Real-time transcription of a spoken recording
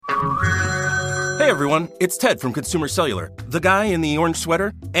Hey everyone, it's Ted from Consumer Cellular, the guy in the orange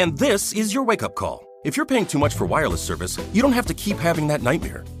sweater, and this is your wake-up call. If you're paying too much for wireless service, you don't have to keep having that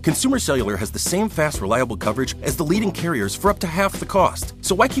nightmare. Consumer Cellular has the same fast, reliable coverage as the leading carriers for up to half the cost.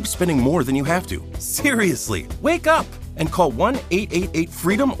 So why keep spending more than you have to? Seriously, wake up and call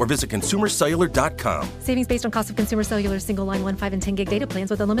 1-888-FREEDOM or visit consumercellular.com. Savings based on cost of Consumer Cellular single line 1, 5, and 10 gig data plans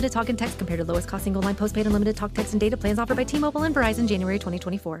with unlimited talk and text compared to lowest cost single line postpaid unlimited talk, text, and data plans offered by T-Mobile and Verizon January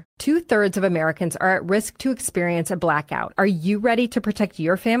 2024. 2/3 of Americans are at risk to experience a blackout. Are you ready to protect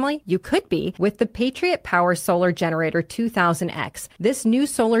your family? You could be with the Patriot Power Solar Generator 2000X. This new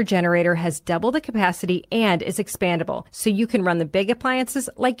solar generator has double the capacity and is expandable, so you can run the big appliances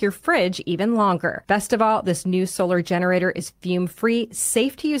like your fridge even longer. Best of all, this new solar generator is fume-free,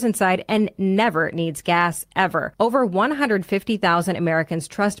 safe to use inside, and never needs gas, ever. Over 150,000 Americans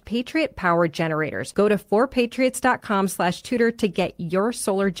trust Patriot Power generators. Go to 4patriots.com/Tudor to get your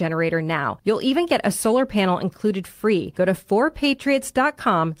solar generator now. You'll even get a solar panel included free. Go to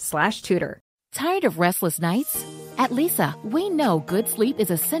 4patriots.com/Tudor. Tired of restless nights? At Leesa, we know good sleep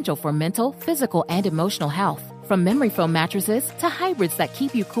is essential for mental, physical, and emotional health. From memory foam mattresses to hybrids that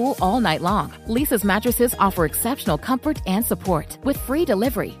keep you cool all night long, Leesa's mattresses offer exceptional comfort and support with free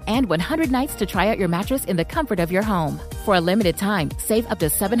delivery and 100 nights to try out your mattress in the comfort of your home. For a limited time, save up to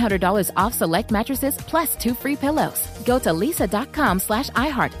 $700 off select mattresses plus 2 free pillows. Go to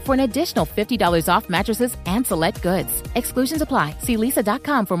leesa.com/iHeart for an additional $50 off mattresses and select goods. Exclusions apply. See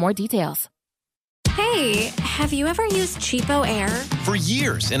leesa.com for more details. Hey, have you ever used Cheapo Air? For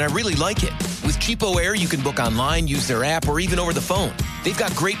years, and I really like it. With Cheapo Air, you can book online, use their app, or even over the phone. They've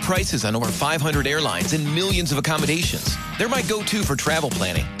got great prices on over 500 airlines and millions of accommodations. They're my go-to for travel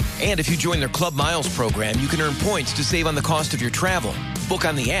planning. And if you join their Club Miles program, you can earn points to save on the cost of your travel. Book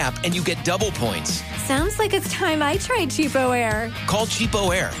on the app, and you get double points. Sounds like it's time I tried Cheapo Air. Call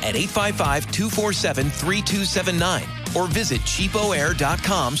Cheapo Air at 855-247-3279 or visit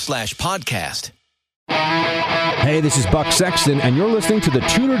cheapoair.com/podcast. Hey, this is Buck Sexton, and you're listening to the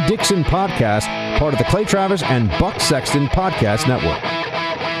Tudor Dixon Podcast, part of the Clay Travis and Buck Sexton Podcast Network.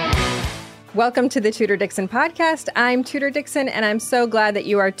 Welcome to the Tudor Dixon Podcast. I'm Tudor Dixon, and I'm so glad that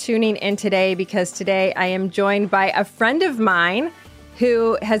you are tuning in today because today I am joined by a friend of mine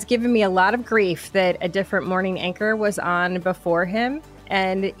who has given me a lot of grief that a different morning anchor was on before him,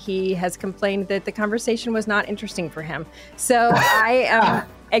 and he has complained that the conversation was not interesting for him. So I am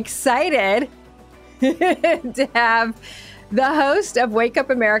excited to have the host of Wake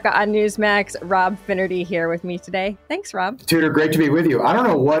Up America on Newsmax, Rob Finnerty, here with me today. Thanks, Rob. Tudor, great to be with you. I don't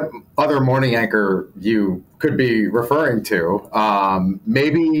know what other morning anchor you could be referring to.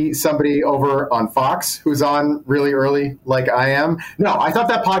 Maybe somebody over on Fox who's on really early like I am. No, I thought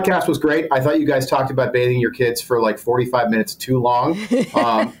that podcast was great. I thought you guys talked about bathing your kids for like 45 minutes too long.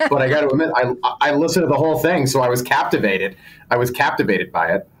 But I got to admit, I listened to the whole thing, so I was captivated. I was captivated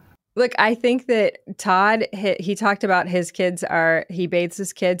by it. Look, I think that Todd, he talked about he bathes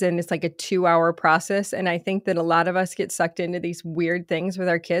his kids and it's like a 2-hour process. And I think that a lot of us get sucked into these weird things with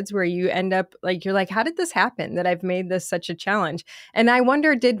our kids where you end up like, you're like, how did this happen that I've made this such a challenge? And I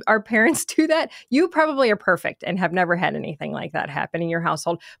wonder, did our parents do that? You probably are perfect and have never had anything like that happen in your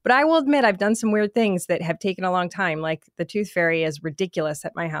household. But I will admit, I've done some weird things that have taken a long time. Like the tooth fairy is ridiculous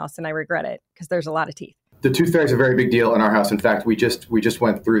at my house and I regret it because there's a lot of teeth. The tooth fairy is a very big deal in our house. In fact, we just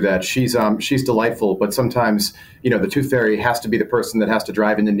went through that. She's delightful, but sometimes, the tooth fairy has to be the person that has to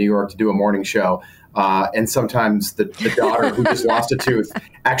drive into New York to do a morning show. And sometimes the daughter who just lost a tooth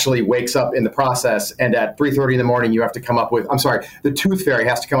actually wakes up in the process. And at 3:30 in the morning, you have to come up with, the tooth fairy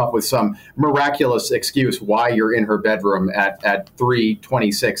has to come up with some miraculous excuse why you're in her bedroom at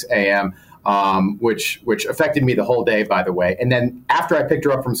 3:26 a.m., which affected me the whole day, by the way. And then after I picked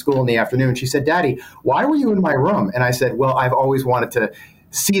her up from school in the afternoon, she said, "Daddy, why were you in my room?" And I said, "Well, I've always wanted to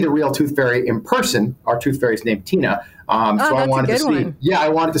see the real tooth fairy in person." Our tooth fairy is named Tina. So I wanted to see, I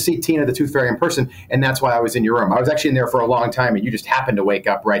wanted to see Tina, the tooth fairy, in person. And that's why I was in your room. I was actually in there for a long time, and you just happened to wake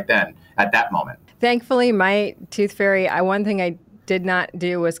up right then at that moment. Thankfully, my tooth fairy, one thing I did not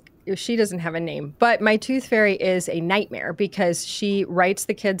do was, she doesn't have a name, but my tooth fairy is a nightmare because she writes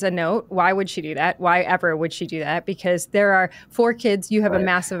the kids a note. Why would she do that? Why ever would she do that? Because there are 4 kids, you have a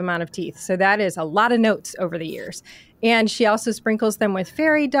massive amount of teeth. So that is a lot of notes over the years. And she also sprinkles them with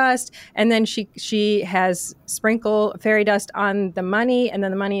fairy dust. And then she has sprinkle fairy dust on the money. And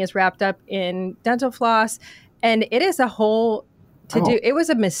then the money is wrapped up in dental floss. And it is a whole it was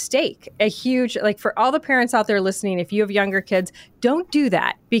a mistake, a huge, like for all the parents out there listening, if you have younger kids, don't do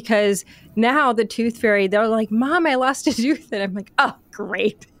that because now the tooth fairy, they're like, "Mom, I lost a tooth." And I'm like, "Oh,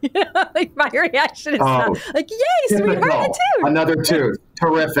 great." Like my reaction is not like, "Yay, sweetheart, a tooth." Another tooth.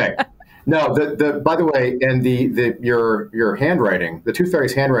 Terrific. No, by the way, and your handwriting, the Tooth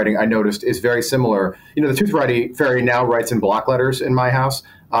Fairy's handwriting, I noticed is very similar. The Tooth Fairy now writes in block letters in my house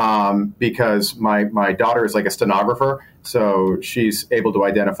because my daughter is like a stenographer, so she's able to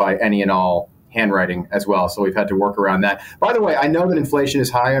identify any and all handwriting as well. So we've had to work around that. By the way, I know that inflation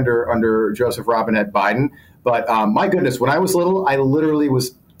is high under Joseph Robinette Biden, but my goodness, when I was little, I literally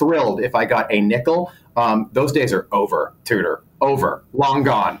was thrilled if I got a nickel. Those days are over, Tudor. Over. Long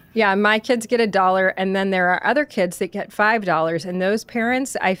gone. Yeah, my kids get $1, and then there are other kids that get $5. And those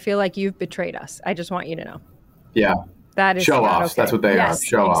parents, I feel like you've betrayed us. I just want you to know. Yeah. That is show offs. Okay. That's what they are.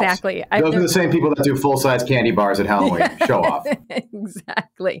 Show offs. Exactly. Those are the same people that do full-size candy bars at Halloween. Show off.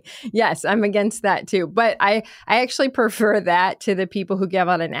 Exactly. Yes, I'm against that too. But I actually prefer that to the people who give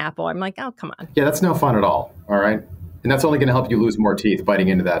out an apple. I'm like, oh, come on. Yeah, that's no fun at all. All right. And that's only going to help you lose more teeth biting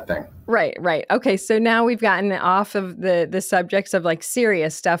into that thing. Right. Okay, so now we've gotten off of the subjects of like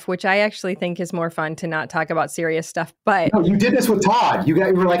serious stuff, which I actually think is more fun to not talk about serious stuff. But no, you did this with Todd. You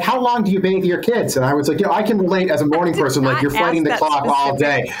were like, how long do you bathe your kids? And I was like, I can relate as a morning person. Like, you're fighting the clock all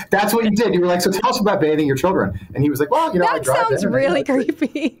day. That's what you did. You were like, so tell us about bathing your children. And he was like, well, I drive. That sounds really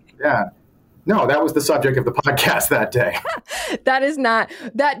creepy. Yeah. No, that was the subject of the podcast that day.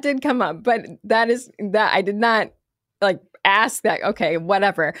 That did come up, but I did not ask that. Okay,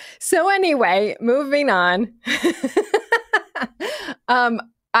 whatever. So anyway, moving on.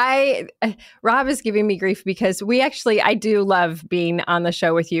 Rob is giving me grief because I do love being on the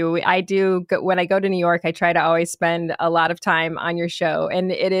show with you. When I go to New York, I try to always spend a lot of time on your show,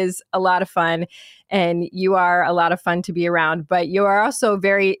 and it is a lot of fun. And you are a lot of fun to be around, but you are also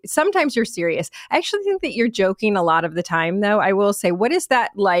sometimes you're serious. I actually think that you're joking a lot of the time, though. I will say, what is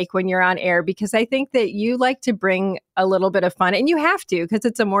that like when you're on air? Because I think that you like to bring a little bit of fun, and you have to because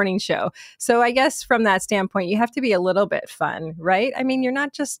it's a morning show. So I guess from that standpoint, you have to be a little bit fun, right? I mean, you're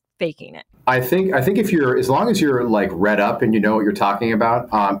not just faking it. I think as long as you're like read up and you know what you're talking about,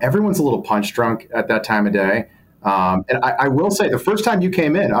 everyone's a little punch drunk at that time of day. And I will say, the first time you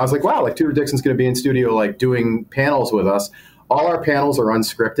came in, I was like, wow, Tudor Dixon's going to be in studio, doing panels with us. All our panels are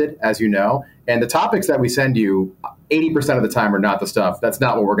unscripted, as you know. And the topics that we send you, 80% of the time are not the stuff. That's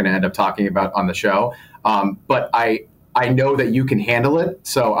not what we're going to end up talking about on the show. But I know that you can handle it.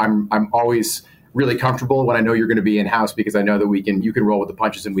 So I'm always really comfortable when I know you're going to be in-house, because I know that you can roll with the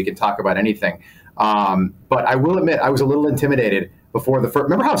punches and we can talk about anything. But I will admit, I was a little intimidated before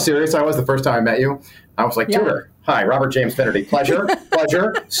remember how serious I was the first time I met you? I was like, Tudor, hi, Robert James Finnerty. Pleasure.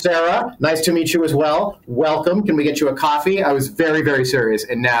 Sarah, nice to meet you as well. Welcome. Can we get you a coffee? I was very, very serious.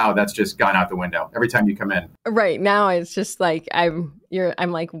 And now that's just gone out the window every time you come in. Right. Now it's just like, I'm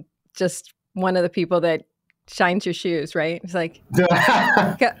like just one of the people that shines your shoes, right? It's like, no,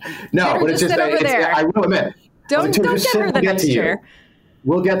 but it's just, I will admit. Don't get her the next chair.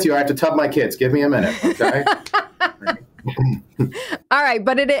 We'll get to you. I have to tub my kids. Give me a minute, okay? All right,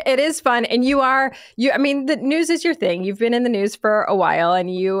 but it is fun, and the news is your thing. You've been in the news for a while, and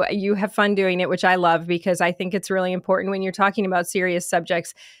you have fun doing it, which I love, because I think it's really important when you're talking about serious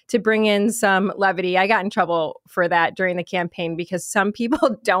subjects to bring in some levity. I got in trouble for that during the campaign because some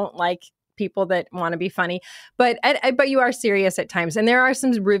people don't like people that want to be funny, but you are serious at times, and there are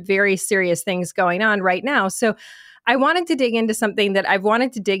some very serious things going on right now. So I wanted to dig into something that I've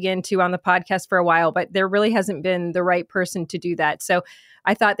wanted to dig into on the podcast for a while, but there really hasn't been the right person to do that. So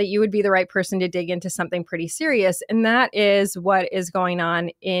I thought that you would be the right person to dig into something pretty serious, and that is what is going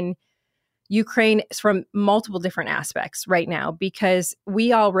on in Ukraine from multiple different aspects right now, because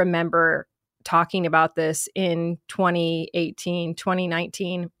we all remember talking about this in 2018,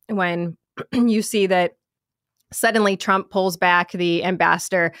 2019, when you see that suddenly Trump pulls back the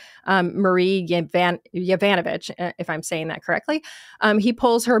ambassador, Marie Yovanovitch, if I'm saying that correctly. He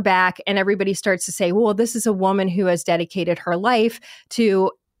pulls her back, and everybody starts to say, well, this is a woman who has dedicated her life to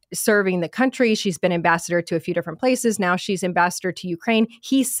serving the country. She's been ambassador to a few different places. Now she's ambassador to Ukraine.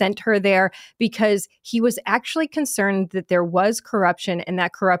 He sent her there because he was actually concerned that there was corruption, and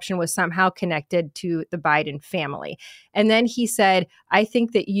that corruption was somehow connected to the Biden family. And then he said, I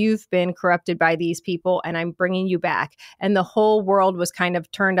think that you've been corrupted by these people, and I'm bringing you back. And the whole world was kind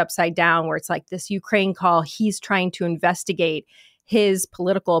of turned upside down, where it's like this Ukraine call. He's trying to investigate his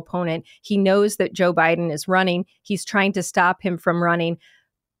political opponent. He knows that Joe Biden is running. He's trying to stop him from running.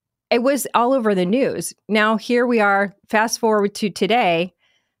 It was all over the news. Now, here we are, fast forward to today.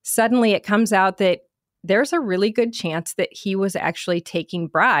 Suddenly it comes out that there's a really good chance that he was actually taking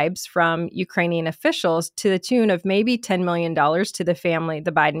bribes from Ukrainian officials to the tune of maybe $10 million to the family,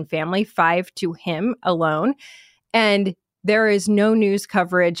 the Biden family, $5 to him alone. And there is no news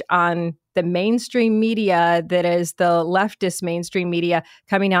coverage on the mainstream media that is the leftist mainstream media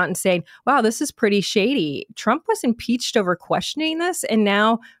coming out and saying, wow, this is pretty shady. Trump was impeached over questioning this, and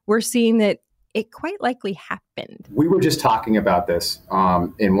now we're seeing that it quite likely happened. We were just talking about this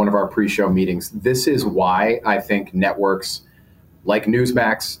in one of our pre-show meetings. This is why I think networks like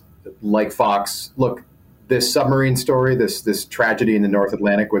Newsmax, like Fox, look, this submarine story, this tragedy in the North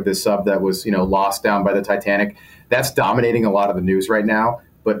Atlantic with this sub that was, lost down by the Titanic, that's dominating a lot of the news right now.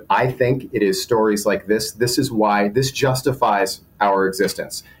 But I think it is stories like this. This is why this justifies our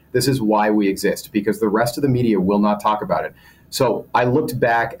existence. This is why we exist, because the rest of the media will not talk about it. So I looked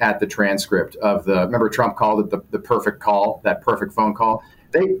back at the transcript of remember Trump called it the perfect call, that perfect phone call.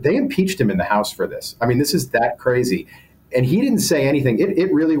 They impeached him in the House for this. I mean, this is that crazy. And he didn't say anything.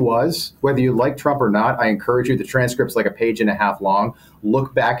 It really was, whether you like Trump or not, I encourage you, the transcript's like a page and a half long.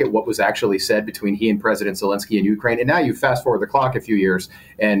 Look back at what was actually said between he and President Zelensky in Ukraine. And now you fast forward the clock a few years,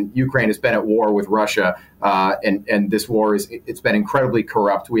 and Ukraine has been at war with Russia. And this war it's been incredibly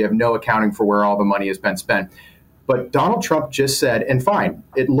corrupt. We have no accounting for where all the money has been spent. But Donald Trump just said, and fine,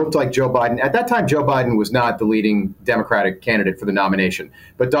 it looked like Joe Biden. At that time, Joe Biden was not the leading Democratic candidate for the nomination.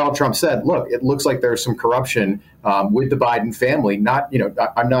 But Donald Trump said, look, it looks like there's some corruption with the Biden family.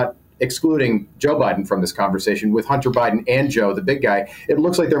 I'm not excluding Joe Biden from this conversation. With Hunter Biden and Joe, the big guy, it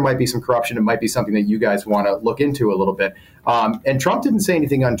looks like there might be some corruption. It might be something that you guys want to look into a little bit. And Trump didn't say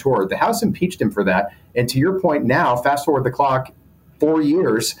anything untoward. The House impeached him for that. And to your point now, fast forward the clock 4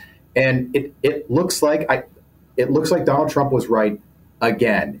 years, and it looks like Donald Trump was right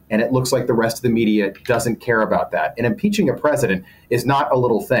again. And it looks like the rest of the media doesn't care about that. And impeaching a president is not a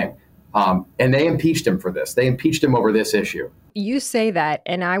little thing. And they impeached him for this. They impeached him over this issue. You say that,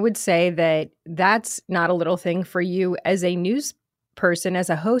 and I would say that that's not a little thing for you as a news person, as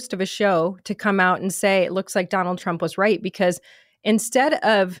a host of a show, to come out and say it looks like Donald Trump was right, because instead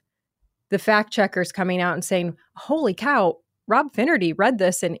of the fact checkers coming out and saying, holy cow, Rob Finnerty read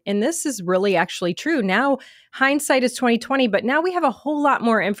this, and this is really actually true. Now, hindsight is 20/20, but now we have a whole lot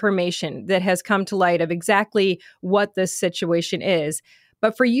more information that has come to light of exactly what this situation is.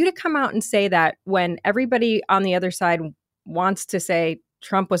 But for you to come out and say that when everybody on the other side wants to say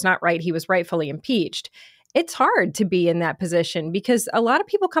Trump was not right, he was rightfully impeached, it's hard to be in that position because a lot of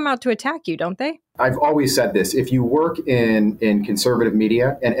people come out to attack you, don't they? I've always said this. If you work in conservative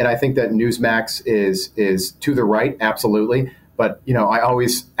media, and I think that Newsmax is to the right, absolutely. But, I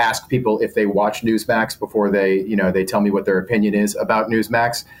always ask people if they watch Newsmax before they tell me what their opinion is about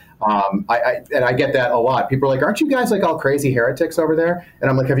Newsmax. I get that a lot. People are like, aren't you guys like all crazy heretics over there? And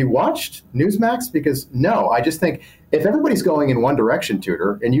I'm like, have you watched Newsmax? Because no, I just think if everybody's going in one direction,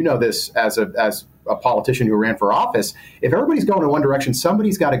 Tudor, and you know this as a politician who ran for office, if everybody's going in one direction,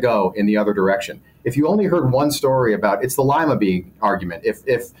 somebody's got to go in the other direction. If you only heard one story about, it's the lima bean argument.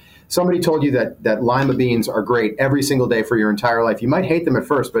 If somebody told you that lima beans are great every single day for your entire life, you might hate them at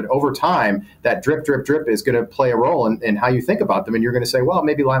first, but over time, that drip, drip, drip is going to play a role in how you think about them. And you're going to say, well,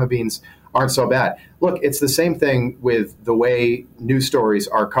 maybe lima beans aren't so bad. Look, it's the same thing with the way news stories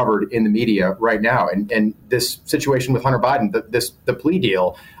are covered in the media right now. And this situation with Hunter Biden, the plea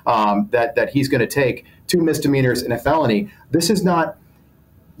deal that he's going to take 2 misdemeanors and a felony, this is not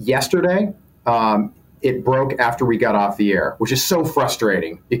yesterday. It broke after we got off the air, which is so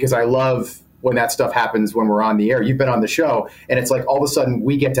frustrating because I love when that stuff happens when we're on the air. You've been on the show, and it's like all of a sudden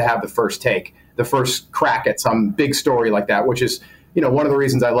we get to have the first take, the first crack at some big story like that, which is, one of the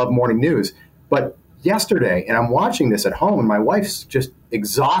reasons I love morning news. But yesterday, and I'm watching this at home, and my wife's just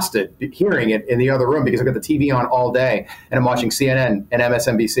exhausted hearing it in the other room because I've got the TV on all day, and I'm watching CNN and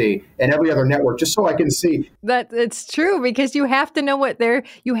MSNBC and every other network just so I can see. It's true, because you have to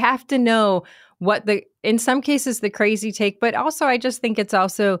know in some cases, the crazy take, but also I just think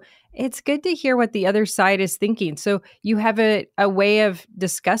it's good to hear what the other side is thinking. So you have a way of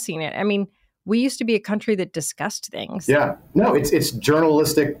discussing it. I mean, we used to be a country that discussed things. Yeah, no, it's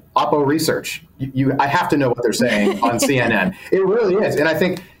journalistic oppo research. I have to know what they're saying on CNN. It really is. And I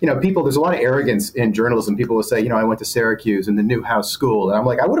think, people, there's a lot of arrogance in journalism. People will say, I went to Syracuse and the Newhouse School. And I'm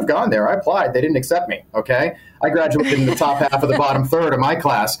like, I would have gone there. I applied. They didn't accept me. Okay. I graduated in the top half of the bottom third of my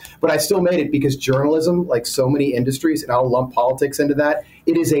class, but I still made it because journalism, like so many industries, and I'll lump politics into that,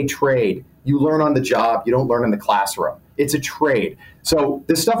 it is a trade. You learn on the job. You don't learn in the classroom. It's a trade. So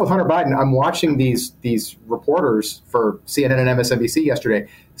this stuff with Hunter Biden, I'm watching these reporters for CNN and MSNBC yesterday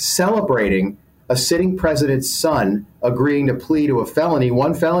celebrating a sitting president's son agreeing to plea to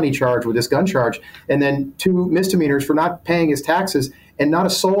one felony charge with this gun charge, and then 2 misdemeanors for not paying his taxes, and not a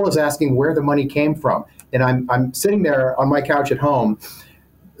soul is asking where the money came from. And I'm sitting there on my couch at home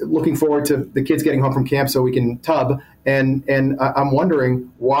looking forward to the kids getting home from camp so we can tub. And I'm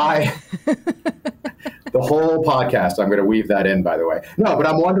wondering why the whole podcast, I'm going to weave that in, by the way. No, but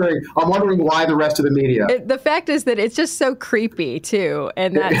I'm wondering why the rest of the media. The fact is that it's just so creepy too.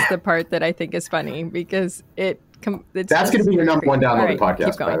 And that's the part that I think is funny because that's going to be your number one downloaded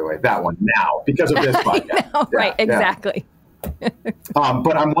podcast, by the way. That one now because of this podcast. Know, right. Exactly.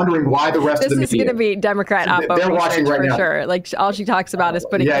 But I'm wondering why the rest of the media. This is going to be Democrat oppo. They're watching right now. Sure. Like all she talks about is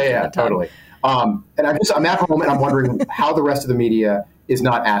putting. Yeah, totally. And I'm at home and I'm wondering how the rest of the media is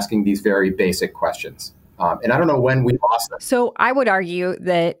not asking these very basic questions. And I don't know when we lost them. So I would argue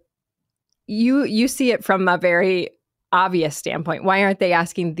that you see it from a very obvious standpoint. Why aren't they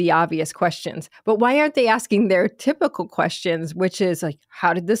asking the obvious questions? But why aren't they asking their typical questions, which is like,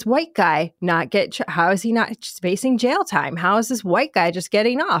 how did this white guy not get, how is he not facing jail time? How is this white guy just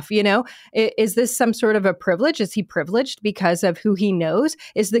getting off? You know, is this some sort of a privilege? Is he privileged because of who he knows?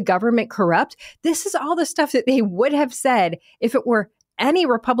 Is the government corrupt? This is all the stuff that they would have said if it were any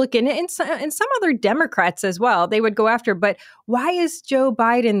Republican and some other Democrats as well, they would go after. But why is Joe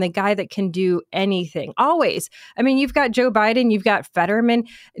Biden the guy that can do anything? Always. I mean, you've got Joe Biden, you've got Fetterman.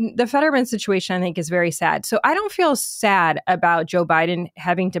 The Fetterman situation, I think, is very sad. So I don't feel sad about Joe Biden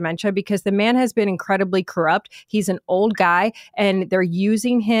having dementia because the man has been incredibly corrupt. He's an old guy, and they're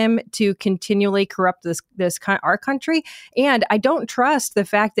using him to continually corrupt our country. And I don't trust the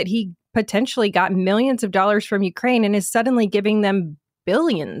fact that he potentially got millions of dollars from Ukraine and is suddenly giving them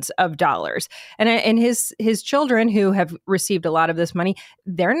billions of dollars. And his children who have received a lot of this money,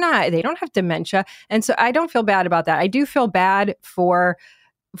 they don't have dementia. And so I don't feel bad about that. I do feel bad for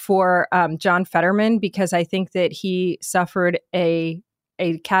John Fetterman because I think that he suffered a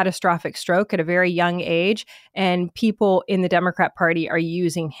catastrophic stroke at a very young age, and people in the Democrat Party are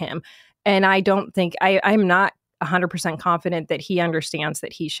using him. And I don't think I'm not 100% confident that he understands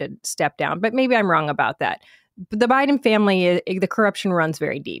that he should step down, but maybe I'm wrong about that. But the Biden family, the corruption runs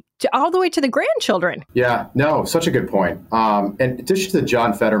very deep, all the way to the grandchildren. Yeah, no, such a good point. And just to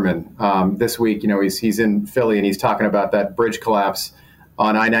John Fetterman, this week, he's in Philly and he's talking about that bridge collapse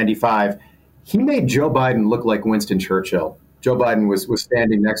on I-95. He made Joe Biden look like Winston Churchill. Joe Biden was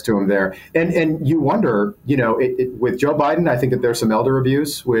standing next to him there. And you wonder, with Joe Biden, I think that there's some elder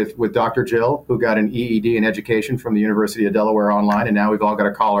abuse with Dr. Jill, who got an EED in education from the University of Delaware online, and now we've all got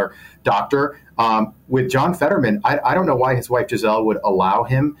to call her doctor. With John Fetterman, I don't know why his wife Giselle would allow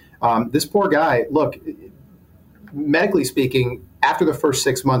him. This poor guy, look, medically speaking, after the first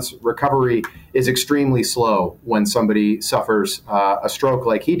 6 months, recovery is extremely slow when somebody suffers a stroke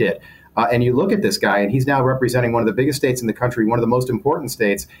like he did. And you look at this guy, and he's now representing one of the biggest states in the country, one of the most important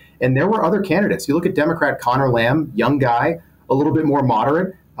states. And there were other candidates. You look at Democrat Conor Lamb, young guy, a little bit more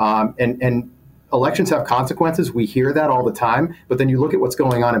moderate. And elections have consequences. We hear that all the time. But then you look at what's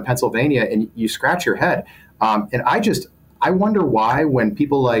going on in Pennsylvania, and you scratch your head. And I wonder why, when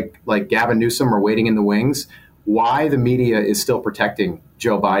people like Gavin Newsom are waiting in the wings, why the media is still protecting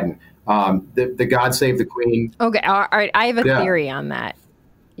Joe Biden. The God Save the Queen. Okay, all right. I have a theory on that.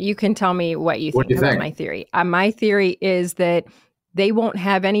 You can tell me what you think about my theory. My theory is that they won't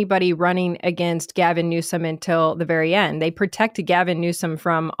have anybody running against Gavin Newsom until the very end. They protected Gavin Newsom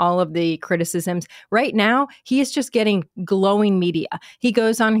from all of the criticisms. Right now, he is just getting glowing media. He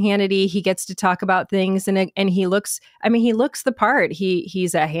goes on Hannity. He gets to talk about things, and he looks the part.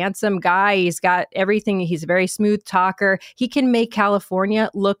 He's a handsome guy. He's got everything. He's a very smooth talker. He can make California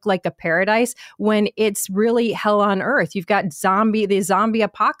look like a paradise when it's really hell on earth. You've got the zombie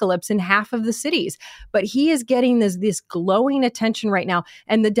apocalypse in half of the cities. But he is getting this glowing attention right now.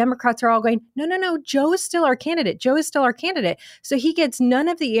 And the Democrats are all going, no, Joe is still our candidate. Joe is still our candidate. So he gets none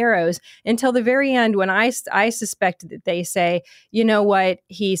of the arrows until the very end, when I suspect that they say, you know what,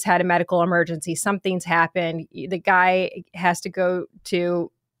 he's had a medical emergency. Something's happened. The guy has to go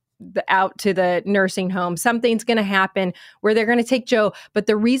out to the nursing home. Something's going to happen where they're going to take Joe. But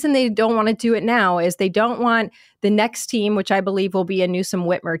the reason they don't want to do it now is they don't want the next team, which I believe will be a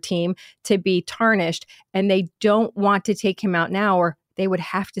Newsom-Whitmer team, to be tarnished. And they don't want to take him out now, or they would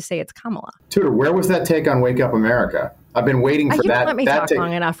have to say it's Kamala. Tudor, where was that take on Wake Up America? I've been waiting for that. You don't let me talk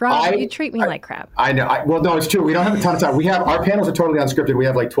long enough, Rob. You treat me like crap. I know. Well, no, it's true. We don't have a ton of time. Our panels are totally unscripted. We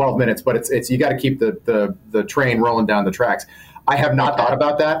have like 12 minutes, but it's you got to keep the train rolling down the tracks. I have not thought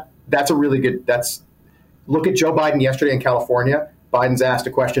about that. That's a really good. Look at Joe Biden yesterday in California. Biden's asked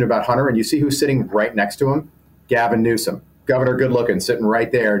a question about Hunter, and you see who's sitting right next to him? Gavin Newsom, Governor Good Looking, sitting right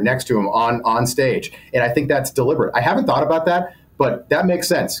there next to him on stage. And I think that's deliberate. I haven't thought about that, but that makes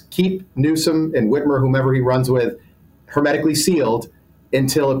sense. Keep Newsom and Whitmer, whomever he runs with, hermetically sealed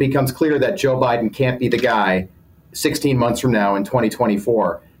until it becomes clear that Joe Biden can't be the guy 16 months from now in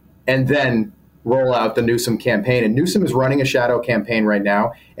 2024. And then roll out the Newsom campaign. And Newsom is running a shadow campaign right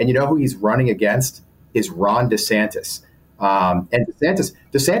now. And you know who he's running against is Ron DeSantis. And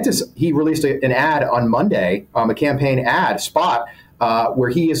DeSantis, he released an ad on Monday, a campaign ad spot where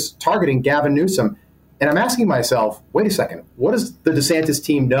he is targeting Gavin Newsom. And I'm asking myself, wait a second, what does the DeSantis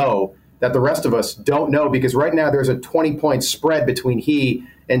team know that the rest of us don't know? Because right now there's a 20-point spread between he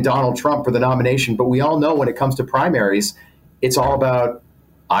and Donald Trump for the nomination. But we all know when it comes to primaries, it's all about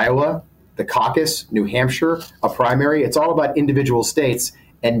Iowa, the caucus, New Hampshire, a primary. It's all about individual states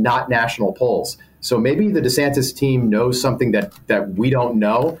and not national polls. So maybe the DeSantis team knows something that we don't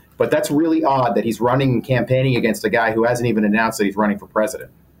know, but that's really odd that he's running and campaigning against a guy who hasn't even announced that he's running for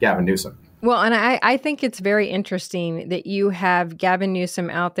president, Gavin Newsom. Well, and I think it's very interesting that you have Gavin Newsom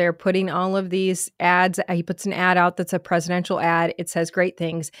out there putting all of these ads. He puts an ad out that's a presidential ad. It says great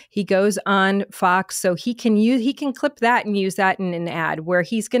things. He goes on Fox, so he can clip that and use that in an ad where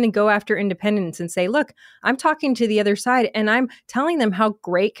he's going to go after independents and say, look, I'm talking to the other side and I'm telling them how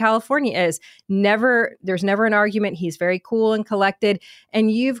great California is. There's never an argument. He's very cool and collected.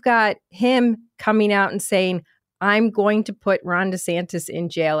 And you've got him coming out and saying, I'm going to put Ron DeSantis in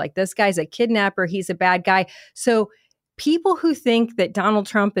jail. Like, this guy's a kidnapper. He's a bad guy. So people who think that Donald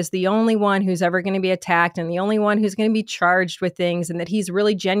Trump is the only one who's ever going to be attacked and the only one who's going to be charged with things and that he's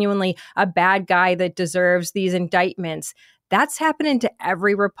really genuinely a bad guy that deserves these indictments, that's happening to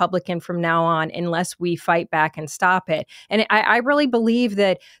every Republican from now on unless we fight back and stop it. And I really believe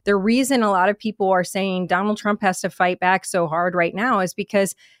that the reason a lot of people are saying Donald Trump has to fight back so hard right now is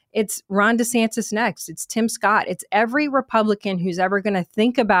because it's Ron DeSantis next. It's Tim Scott. It's every Republican who's ever going to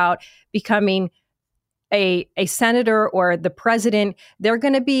think about becoming a senator or the president. They're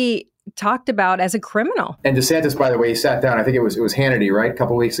going to be talked about as a criminal. And DeSantis, by the way, he sat down. I think it was Hannity, right, a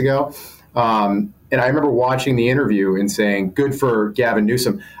couple of weeks ago. And I remember watching the interview and saying, good for Gavin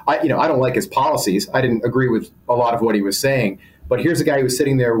Newsom. I don't like his policies. I didn't agree with a lot of what he was saying. But here's a guy who was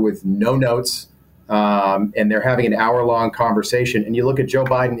sitting there with no notes. And they're having an hour-long conversation. And you look at Joe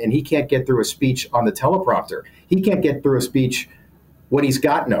Biden, and he can't get through a speech on the teleprompter. He can't get through a speech when he's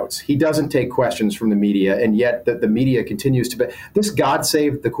got notes. He doesn't take questions from the media, and yet the media continues to be. This God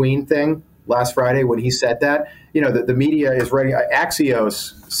Save the Queen thing last Friday, when he said that, the media is ready.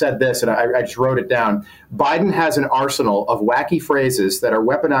 Axios said this, and I just wrote it down. Biden has an arsenal of wacky phrases that are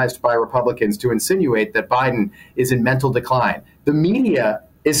weaponized by Republicans to insinuate that Biden is in mental decline. The media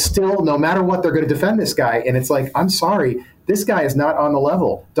is still, no matter what, they're going to defend this guy. And it's like, I'm sorry, this guy is not on the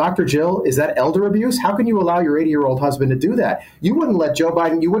level. Dr. Jill, is that elder abuse? How can you allow your 80-year-old husband to do that? You wouldn't let Joe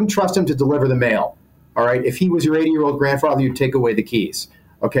Biden, you wouldn't trust him to deliver the mail. All right. If he was your 80-year-old grandfather, you'd take away the keys.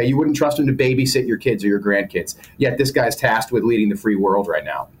 Okay. You wouldn't trust him to babysit your kids or your grandkids. Yet this guy's tasked with leading the free world right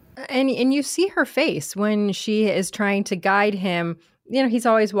now. And you see her face when she is trying to guide him. He's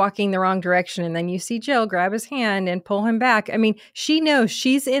always walking the wrong direction. And then you see Jill grab his hand and pull him back. I mean, she knows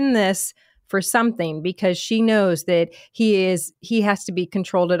she's in this for something because she knows that he has to be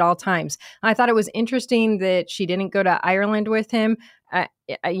controlled at all times. I thought it was interesting that she didn't go to Ireland with him.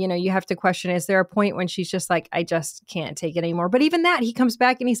 You have to question, is there a point when she's just like, I just can't take it anymore? But even that, he comes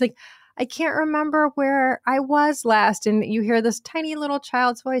back and he's like, I can't remember where I was last. And you hear this tiny little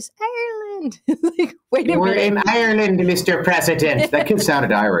child's voice, Ireland. Like, wait a minute. We're in Ireland, Mr. President. That kid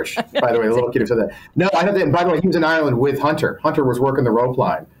sounded Irish, by the way, the little kid who said that. No, I don't think, and by the way, he was in Ireland with Hunter. Hunter was working the rope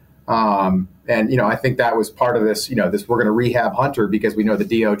line. And I think that was part of this, we're going to rehab Hunter because we know the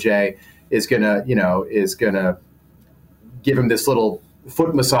DOJ is going to give him this little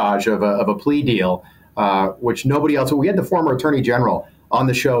foot massage of a plea deal, which nobody else. We had the former Attorney General on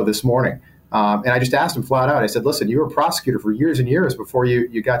the show this morning. And I just asked him flat out, I said, listen, you were a prosecutor for years and years before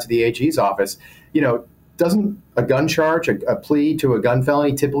you got to the AG's office. Doesn't a gun charge, a plea to a gun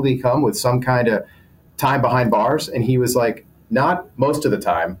felony typically come with some kind of time behind bars? And he was like, not most of the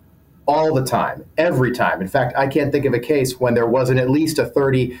time, all the time, every time. In fact, I can't think of a case when there wasn't at least a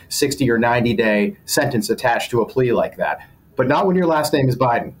 30, 60, or 90-day sentence attached to a plea like that. But not when your last name is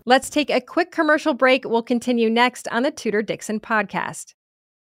Biden. Let's take a quick commercial break. We'll continue next on the Tudor Dixon podcast.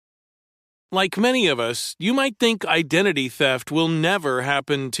 Like many of us, you might think identity theft will never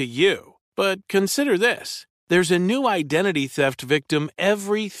happen to you. But consider this. There's a new identity theft victim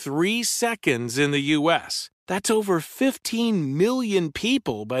every 3 seconds in the U.S. That's over 15 million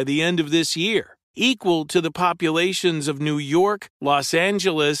people by the end of this year, equal to the populations of New York, Los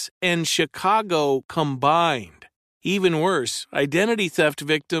Angeles, and Chicago combined. Even worse, identity theft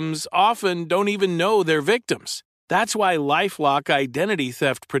victims often don't even know they're victims. That's why LifeLock Identity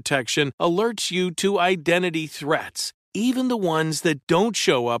Theft Protection alerts you to identity threats even the ones that don't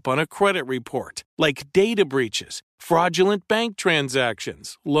show up on a credit report, like data breaches, fraudulent bank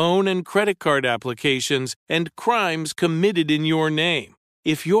transactions, loan and credit card applications, and crimes committed in your name.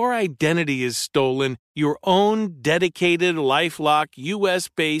 If your identity is stolen, your own dedicated LifeLock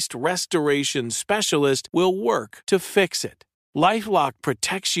U.S.-based restoration specialist will work to fix it. LifeLock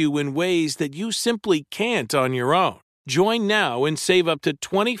protects you in ways that you simply can't on your own. Join now and save up to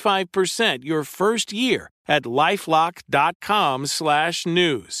 25% your first year at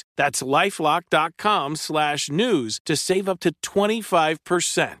LifeLock.com/news. That's LifeLock.com/news to save up to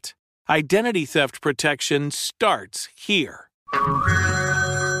 25%. Identity theft protection starts here.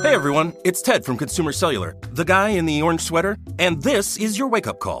 Hey everyone, it's Ted from Consumer Cellular, the guy in the orange sweater, and this is your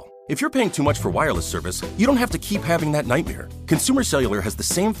wake-up call. If you're paying too much for wireless service, you don't have to keep having that nightmare. Consumer Cellular has the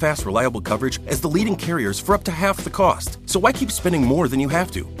same fast, reliable coverage as the leading carriers for up to half the cost. So why keep spending more than you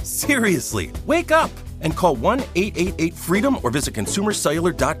have to? Seriously, wake up and call 1-888-FREEDOM or visit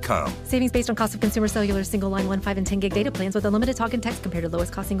consumercellular.com. Savings based on cost of Consumer Cellular single line 1, 5, and 10 gig data plans with unlimited talk and text compared to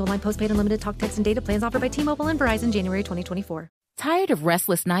lowest cost single line postpaid unlimited talk, text, and data plans offered by T-Mobile and Verizon January 2024. Tired of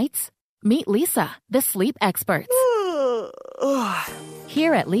restless nights? Meet Lisa, the sleep experts.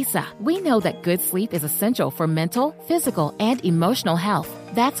 Here at Lisa, we know that good sleep is essential for mental, physical, and emotional health.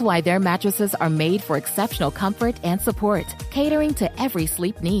 That's why their mattresses are made for exceptional comfort and support, catering to every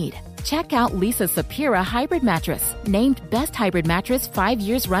sleep need. Check out Lisa's Sapira Hybrid Mattress, named Best Hybrid Mattress 5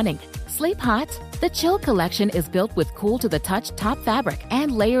 years running. Sleep hot? The Chill Collection is built with cool-to-the-touch top fabric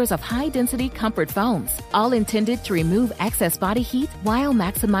and layers of high-density comfort foams, all intended to remove excess body heat while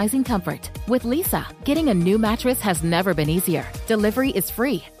maximizing comfort. With Lisa, getting a new mattress has never been easier. Delivery is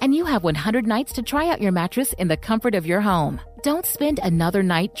free, and you have 100 nights to try out your mattress in the comfort of your home. Don't spend another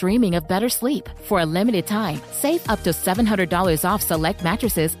night dreaming of better sleep. For a limited time, save up to $700 off select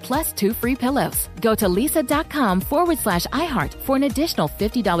mattresses plus 2 free pillows. Go to lisa.com/iHeart for an additional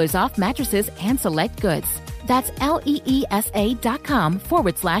 $50 off mattresses and select goods. That's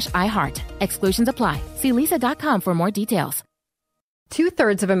LEESA.com/iHeart. Exclusions apply. See lisa.com for more details.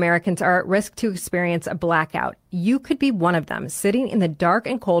 2/3 of Americans are at risk to experience a blackout. You could be one of them, sitting in the dark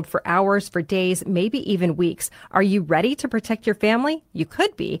and cold for hours, for days, maybe even weeks. Are you ready to protect your family? You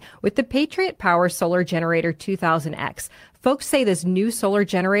could be with the Patriot Power Solar Generator 2000X. Folks say this new solar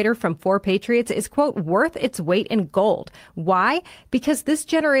generator from 4 Patriots is, quote, worth its weight in gold. Why? Because this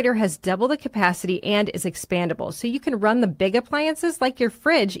generator has double the capacity and is expandable, so you can run the big appliances like your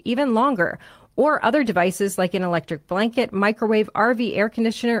fridge even longer, or other devices like an electric blanket, microwave, RV air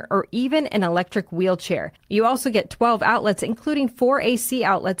conditioner, or even an electric wheelchair. You also get 12 outlets, including 4 AC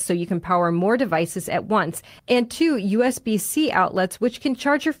outlets, so you can power more devices at once, and 2 USB-C outlets, which can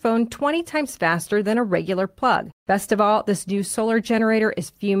charge your phone 20 times faster than a regular plug. Best of all, this new solar generator is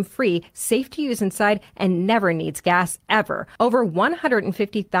fume-free, safe to use inside, and never needs gas, ever. Over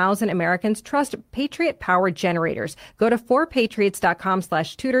 150,000 Americans trust Patriot Power generators. Go to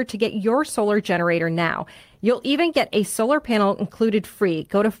 4patriots.com/Tudor to get your solar generator now. You'll even get a solar panel included free.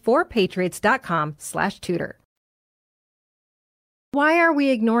 Go to 4patriots.com/Tudor. Why are we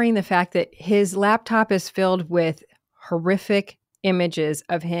ignoring the fact that his laptop is filled with horrific images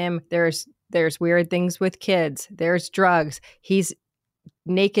of him? There's weird things with kids. There's drugs. He's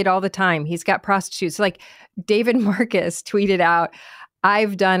naked all the time. He's got prostitutes. Like David Marcus tweeted out,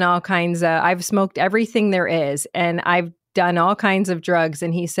 I've smoked everything there is, and I've done all kinds of drugs.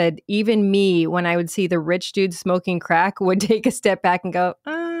 And he said, even me, when I would see the rich dude smoking crack, would take a step back and go,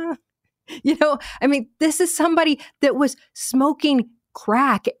 this is somebody that was smoking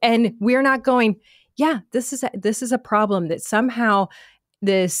crack, and we're not going, yeah, this is a problem that somehow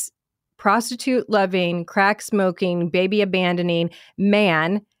this prostitute-loving, crack-smoking, baby-abandoning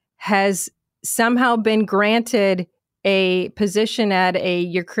man has somehow been granted a position at a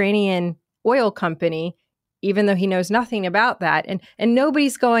Ukrainian oil company, even though he knows nothing about that. And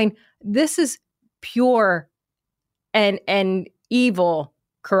nobody's going, this is pure and evil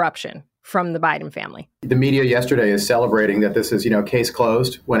corruption from the Biden family. The media yesterday is celebrating that this is, case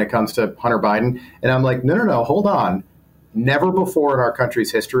closed when it comes to Hunter Biden. And I'm like, no, hold on. Never before in our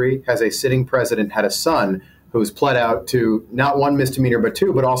country's history has a sitting president had a son who's pled out to not one misdemeanor, but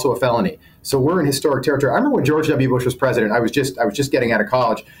 2, but also a felony. So we're in historic territory. I remember when George W. Bush was president, I was just getting out of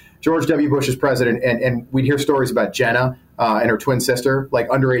college. George W. Bush is president, and we'd hear stories about Jenna and her twin sister, like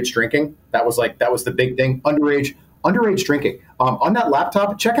underage drinking. That was the big thing. Underage drinking. On that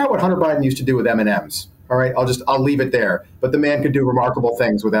laptop, check out what Hunter Biden used to do with M&Ms. All right, I'll leave it there. But the man could do remarkable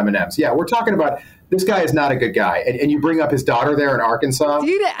things with M&Ms. Yeah, we're talking about this guy is not a good guy. And you bring up his daughter there in Arkansas.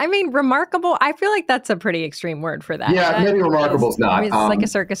 Dude, I mean, remarkable. I feel like that's a pretty extreme word for that. Yeah, maybe remarkable is not. I mean, it's like a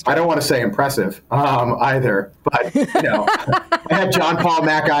circus trick. I don't want to say impressive either. But, I had John Paul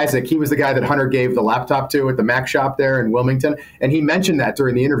Mac Isaac. He was the guy that Hunter gave the laptop to at the Mac shop there in Wilmington. And he mentioned that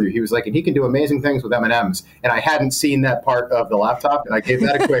during the interview. He was like, and he can do amazing things with M&Ms. And I hadn't seen that part of the laptop. And I gave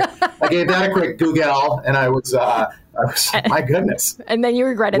that a quick Google. And I was my goodness. And then you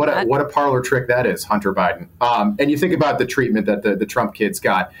regretted that. What a parlor trick that is, Hunter Biden. And you think about the treatment that the Trump kids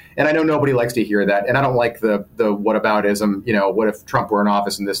got. And I know nobody likes to hear that. And I don't like the whataboutism. What if Trump were in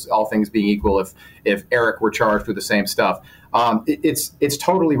office and this, all things being equal, if Eric were charged with the same stuff? It's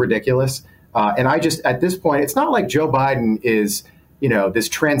totally ridiculous. And I just, at this point, it's not like Joe Biden is, this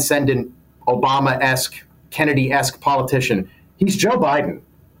transcendent Obama-esque, Kennedy-esque politician. He's Joe Biden.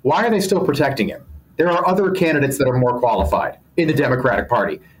 Why are they still protecting him? There are other candidates that are more qualified in the Democratic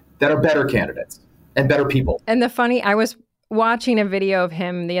Party that are better candidates and better people. And I was watching a video of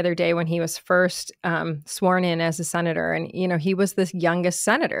him the other day when he was first sworn in as a senator. And, he was the youngest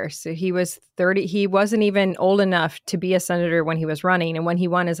senator. So he was 30. He wasn't even old enough to be a senator when he was running. And when he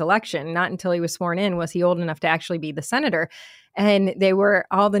won his election, not until he was sworn in was he old enough to actually be the senator. And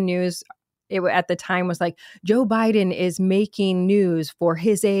all the news at the time was like, Joe Biden is making news for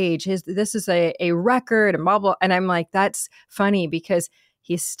his age. This is a record and blah, blah. And I'm like, that's funny because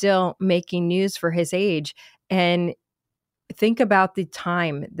he's still making news for his age. And think about the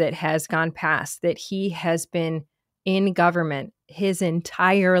time that has gone past, that he has been in government his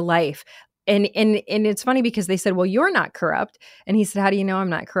entire life. And it's funny because they said, well, you're not corrupt. And he said, how do you know I'm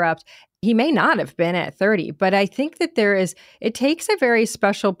not corrupt? He may not have been at 30, but I think that it takes a very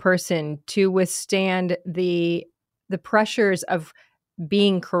special person to withstand the pressures of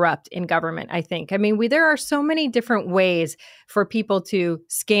being corrupt in government, I think. I mean, there are so many different ways for people to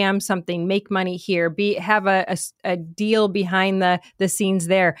scam something, make money here, have a deal behind the scenes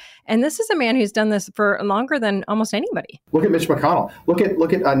there. And this is a man who's done this for longer than almost anybody. Look at Mitch McConnell. Look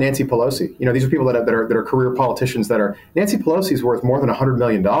at Nancy Pelosi. These are people that are career politicians Nancy Pelosi's worth more than $100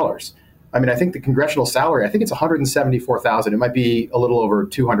 million. I mean, I think the congressional salary, I think it's $174,000. It might be a little over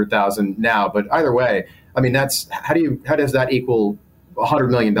 $200,000 now, but either way, I mean, how does that equal $100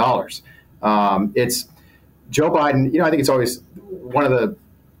 million? It's Joe Biden. I think it's always one of the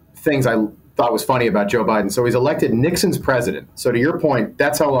things I thought was funny about Joe Biden. So he's elected Nixon's president. So to your point,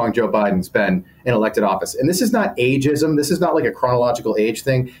 that's how long Joe Biden's been in elected office. And this is not ageism. This is not like a chronological age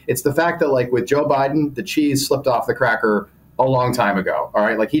thing. It's the fact that like with Joe Biden, the cheese slipped off the cracker a long time ago. All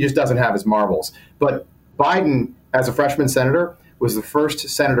right. Like he just doesn't have his marbles. But Biden, as a freshman senator, was the first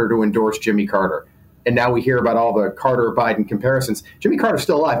senator to endorse Jimmy Carter. And now we hear about all the Carter-Biden comparisons. Jimmy Carter's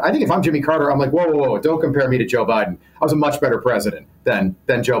still alive. I think if I'm Jimmy Carter, I'm like, whoa, don't compare me to Joe Biden. I was a much better president than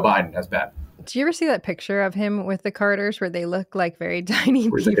Joe Biden has been. Did you ever see that picture of him with the Carters where they look like very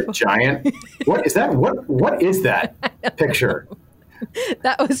tiny people? Like a giant? What is that? What is that picture?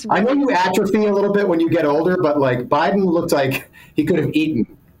 That was. I know you atrophy a little bit when you get older, but like Biden looked like he could have eaten.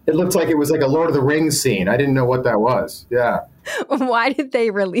 It looked like it was like a Lord of the Rings scene. I didn't know what that was. Yeah. Why did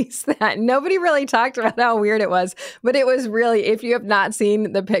they release that? Nobody really talked about how weird it was, but it was really, if you have not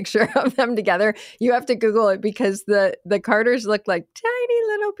seen the picture of them together, you have to Google it because the Carters look like tiny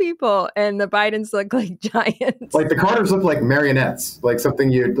little people and the Bidens look like giants. Like the Carters look like marionettes, like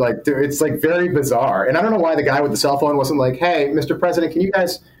something you'd like do. It's like very bizarre. And I don't know why the guy with the cell phone wasn't like, hey, Mr. President, can you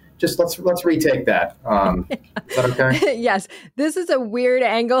guys just let's retake that. Is that okay? Yes. This is a weird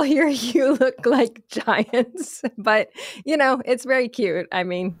angle here. You look like giants, but it's very cute. I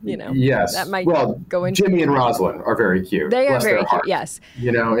mean, yes. That might go into Jimmy and Rosalind are very cute. They are very cute. Yes.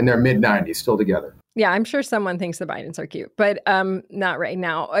 In their mid-90s, still together. Yeah, I'm sure someone thinks the Bidens are cute, but not right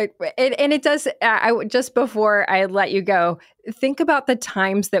now. It does. Just before I let you go, think about the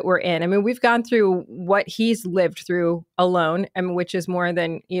times that we're in. I mean, we've gone through what he's lived through alone, which is more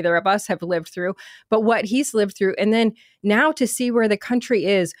than either of us have lived through, but what he's lived through. And then now to see where the country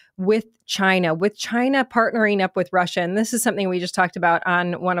is with China partnering up with Russia. And this is something we just talked about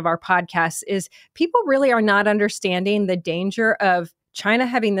on one of our podcasts, is people really are not understanding the danger of China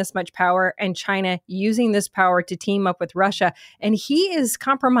having this much power and China using this power to team up with Russia. And he is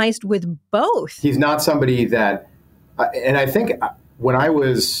compromised with both. He's not somebody that, and I think when I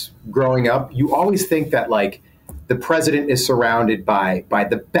was growing up, you always think that like the president is surrounded by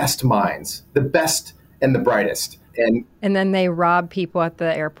the best minds, the best and the brightest. And then they rob people at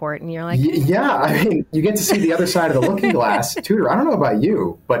the airport and you're like, yeah, I mean, you get to see the other side of the looking glass. Tudor, I don't know about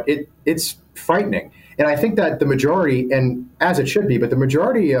you, but it's frightening. And I think that the majority, and as it should be, but the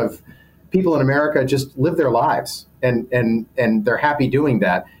majority of people in America just live their lives, and they're happy doing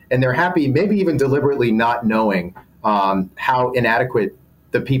that, and they're happy maybe even deliberately not knowing how inadequate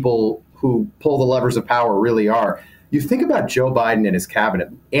the people who pull the levers of power really are. You think about Joe Biden and his cabinet,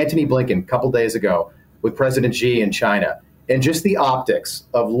 Antony Blinken a couple days ago with President Xi in China, and just the optics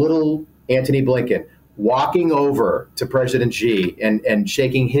of little Antony Blinken walking over to President Xi and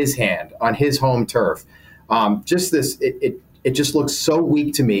shaking his hand on his home turf. It just looks so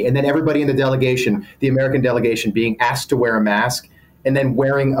weak to me. And then everybody in the delegation, the American delegation, being asked to wear a mask and then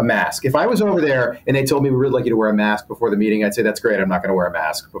wearing a mask. If I was over there and they told me, we would like you to wear a mask before the meeting, I'd say, that's great. I'm not going to wear a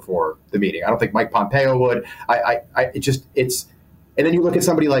mask before the meeting. I don't think Mike Pompeo would. And then you look at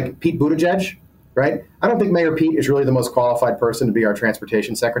somebody like Pete Buttigieg, right? I don't think Mayor Pete is really the most qualified person to be our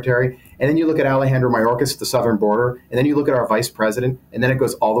transportation secretary. And then you look at Alejandro Mayorkas at the southern border, and then you look at our vice president, and then it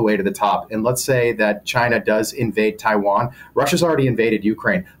goes all the way to the top. And let's say that China does invade Taiwan. Russia's already invaded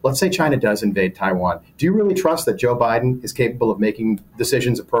Ukraine. Let's say China does invade Taiwan. Do you really trust that Joe Biden is capable of making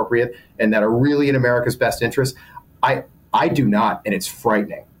decisions appropriate and that are really in America's best interest? I do not, and it's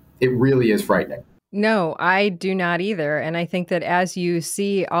frightening. It really is frightening. No, I do not either. And I think that as you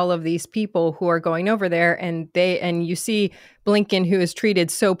see all of these people who are going over there and you see Blinken, who is treated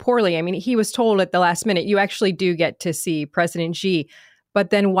so poorly. I mean, he was told at the last minute, you actually do get to see President Xi. But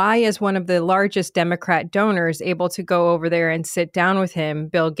then why is one of the largest Democrat donors able to go over there and sit down with him?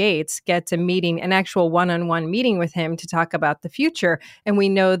 Bill Gates gets a meeting, an actual one-on-one meeting with him to talk about the future. And we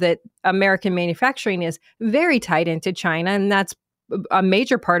know that American manufacturing is very tied into China, and that's a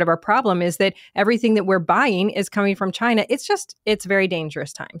major part of our problem is that everything that we're buying is coming from China. It's very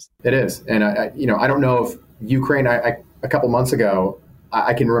dangerous times. It is. And I don't know if Ukraine, a couple months ago,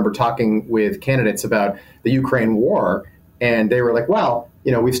 I can remember talking with candidates about the Ukraine war, and they were like, well,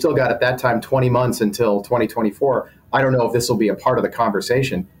 we've still got at that time 20 months until 2024. I don't know if this will be a part of the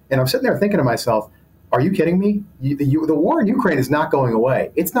conversation. And I'm sitting there thinking to myself, are you kidding me? The war in Ukraine is not going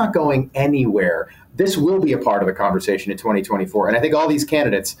away. It's not going anywhere. This will be a part of the conversation in 2024. And I think all these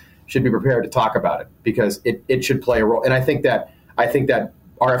candidates should be prepared to talk about it because it should play a role. And I think that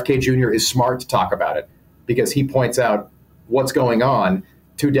RFK Jr. is smart to talk about it because he points out what's going on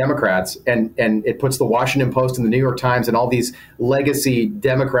to Democrats, and it puts the Washington Post and the New York Times and all these legacy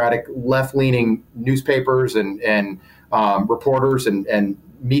Democratic left-leaning newspapers and reporters and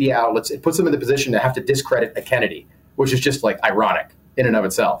media outlets. It puts them in the position to have to discredit a Kennedy, which is just like ironic in and of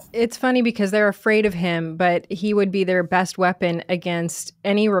itself. It's funny because they're afraid of him, but he would be their best weapon against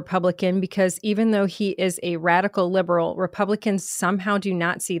any Republican because even though he is a radical liberal, Republicans somehow do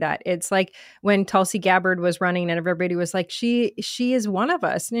not see that. It's like when Tulsi Gabbard was running and everybody was like, she is one of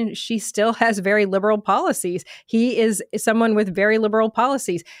us. And she still has very liberal policies. He is someone with very liberal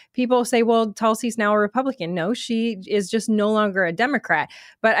policies. People say, well, Tulsi's now a Republican. No, she is just no longer a Democrat.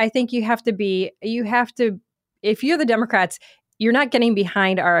 But I think if you're the Democrats, you're not getting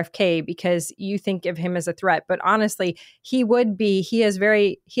behind RFK because you think of him as a threat. But honestly, he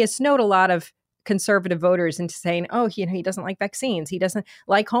has snowed a lot of conservative voters into saying, oh, he doesn't like vaccines. He doesn't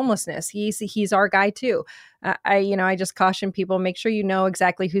like homelessness. He's our guy too. I just caution people, make sure you know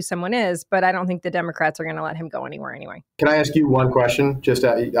exactly who someone is, but I don't think the Democrats are going to let him go anywhere anyway. Can I ask you one question? Just,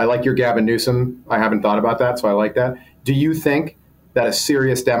 I like your Gavin Newsom. I haven't thought about that, so I like that. Do you think that a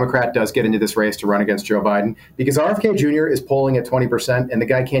serious Democrat does get into this race to run against Joe Biden? Because RFK Jr. is polling at 20% and the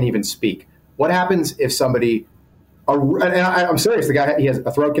guy can't even speak. What happens if somebody, and I'm serious, the guy, he has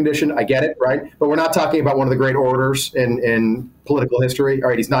a throat condition, I get it, right? But we're not talking about one of the great orators in political history. All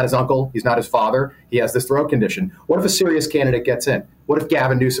right, he's not his uncle, he's not his father, he has this throat condition. What if a serious candidate gets in? What if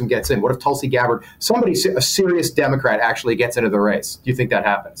Gavin Newsom gets in? What if Tulsi Gabbard, a serious Democrat actually gets into the race? Do you think that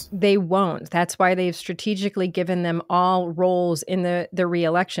happens? They won't. That's why they've strategically given them all roles in the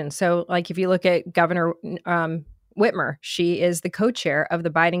re-election. So like if you look at Governor Whitmer, she is the co-chair of the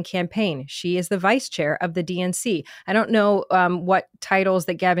Biden campaign. She is the vice chair of the DNC. I don't know what titles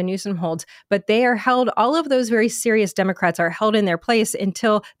that Gavin Newsom holds, but they are held, all of those very serious Democrats are held in their place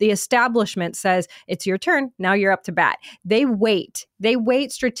until the establishment says, it's your turn, now you're up to bat. They wait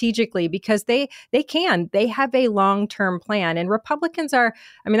strategically because they have a long-term plan. And Republicans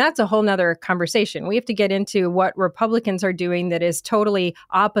that's a whole nother conversation. We have to get into what Republicans are doing that is totally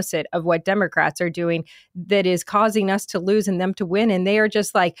opposite of what Democrats are doing that is causing us to lose and them to win. And they are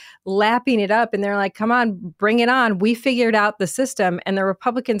just like lapping it up. And they're like, come on, bring it on. We figured out the system. And the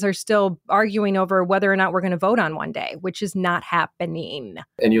Republicans are still arguing over whether or not we're going to vote on one day, which is not happening.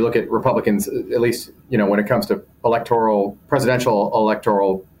 And you look at Republicans, at least, when it comes to presidential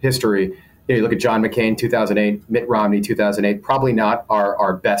electoral history, you look at John McCain, 2008, Mitt Romney, 2008, probably not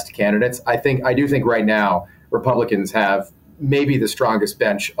our best candidates. I do think right now Republicans have maybe the strongest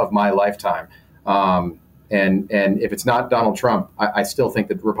bench of my lifetime. And if it's not Donald Trump, I still think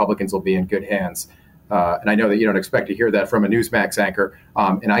that Republicans will be in good hands. And I know that you don't expect to hear that from a Newsmax anchor,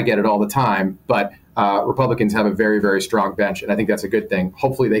 and I get it all the time, but Republicans have a very, very strong bench, and I think that's a good thing.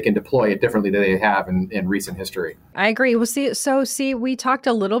 Hopefully they can deploy it differently than they have in recent history. I agree. Well, see, we talked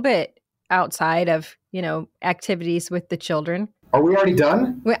a little bit outside of, activities with the children. Are we already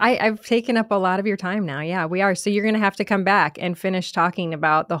done? I've taken up a lot of your time now. Yeah, we are. So you're going to have to come back and finish talking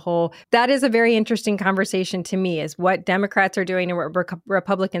about that is a very interesting conversation to me, is what Democrats are doing and what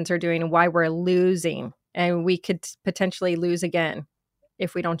Republicans are doing and why we're losing. And we could potentially lose again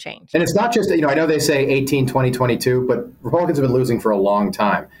if we don't change. And it's not just, I know they say 18, 20, 22, but Republicans have been losing for a long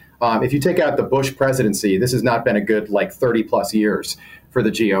time. If you take out the Bush presidency, this has not been a good 30 plus years for the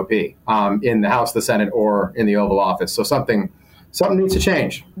GOP in the House, the Senate, or in the Oval Office. So something needs to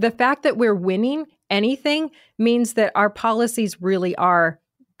change. The fact that we're winning anything means that our policies really are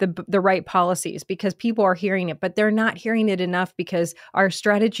the right policies, because people are hearing it, but they're not hearing it enough because our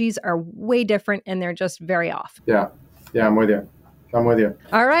strategies are way different and they're just very off. Yeah, I'm with you.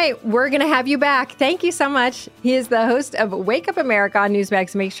 All right. We're going to have you back. Thank you so much. He is the host of Wake Up America on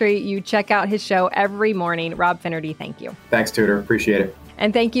Newsmax. Make sure you check out his show every morning. Rob Finnerty, thank you. Thanks, Tudor. Appreciate it.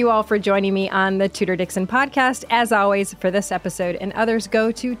 And thank you all for joining me on the Tudor Dixon podcast. As always, for this episode and others,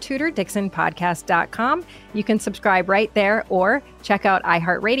 go to TudorDixonPodcast.com. You can subscribe right there or check out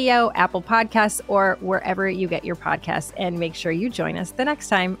iHeartRadio, Apple Podcasts, or wherever you get your podcasts. And make sure you join us the next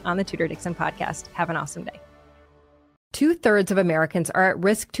time on the Tudor Dixon podcast. Have an awesome day. 2/3 of Americans are at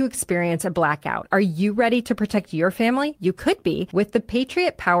risk to experience a blackout. Are you ready to protect your family? You could be with the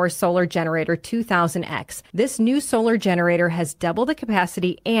Patriot Power Solar Generator 2000X. This new solar generator has double the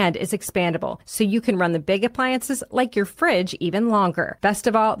capacity and is expandable, so you can run the big appliances like your fridge even longer. Best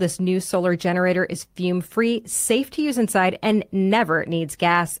of all, this new solar generator is fume-free, safe to use inside, and never needs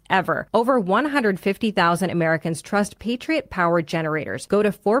gas, ever. Over 150,000 Americans trust Patriot Power generators. Go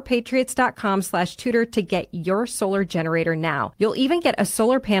to 4patriots.com/Tudor to get your solar generator now. You'll even get a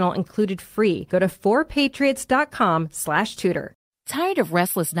solar panel included free. Go to 4patriots.com/Tudor. Tired of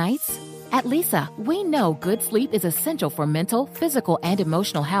restless nights? At Leesa, we know good sleep is essential for mental, physical, and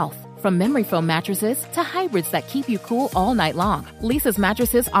emotional health. From memory foam mattresses to hybrids that keep you cool all night long, Leesa's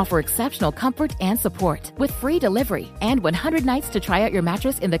mattresses offer exceptional comfort and support with free delivery and 100 nights to try out your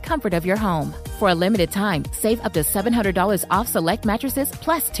mattress in the comfort of your home. For a limited time, save up to $700 off select mattresses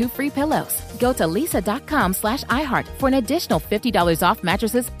plus 2 free pillows. Go to leesa.com/iHeart for an additional $50 off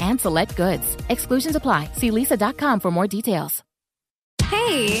mattresses and select goods. Exclusions apply. See leesa.com for more details.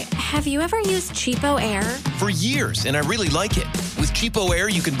 Hey, have you ever used Cheapo Air? For years, and I really like it. With Cheapo Air,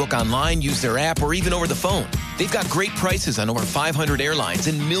 you can book online, use their app, or even over the phone. They've got great prices on over 500 airlines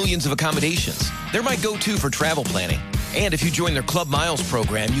and millions of accommodations. They're my go-to for travel planning. And if you join their Club Miles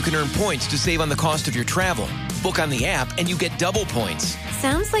program, you can earn points to save on the cost of your travel. Book on the app, and you get double points.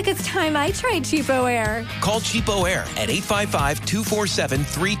 Sounds like it's time I tried Cheapo Air. Call Cheapo Air at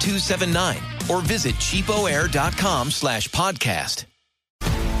 855-247-3279 or visit cheapoair.com/podcast.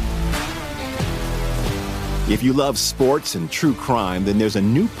 If you love sports and true crime, then there's a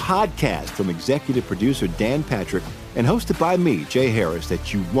new podcast from executive producer Dan Patrick and hosted by me, Jay Harris,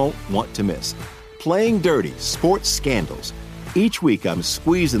 that you won't want to miss. Playing Dirty: Sports Scandals. Each week, I'm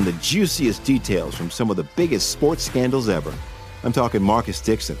squeezing the juiciest details from some of the biggest sports scandals ever. I'm talking Marcus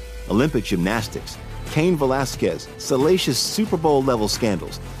Dixon, Olympic gymnastics, Cain Velasquez, salacious Super Bowl-level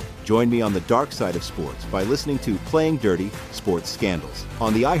scandals. Join me on the dark side of sports by listening to Playing Dirty: Sports Scandals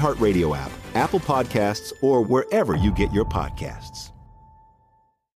on the iHeartRadio app, Apple Podcasts, or wherever you get your podcasts.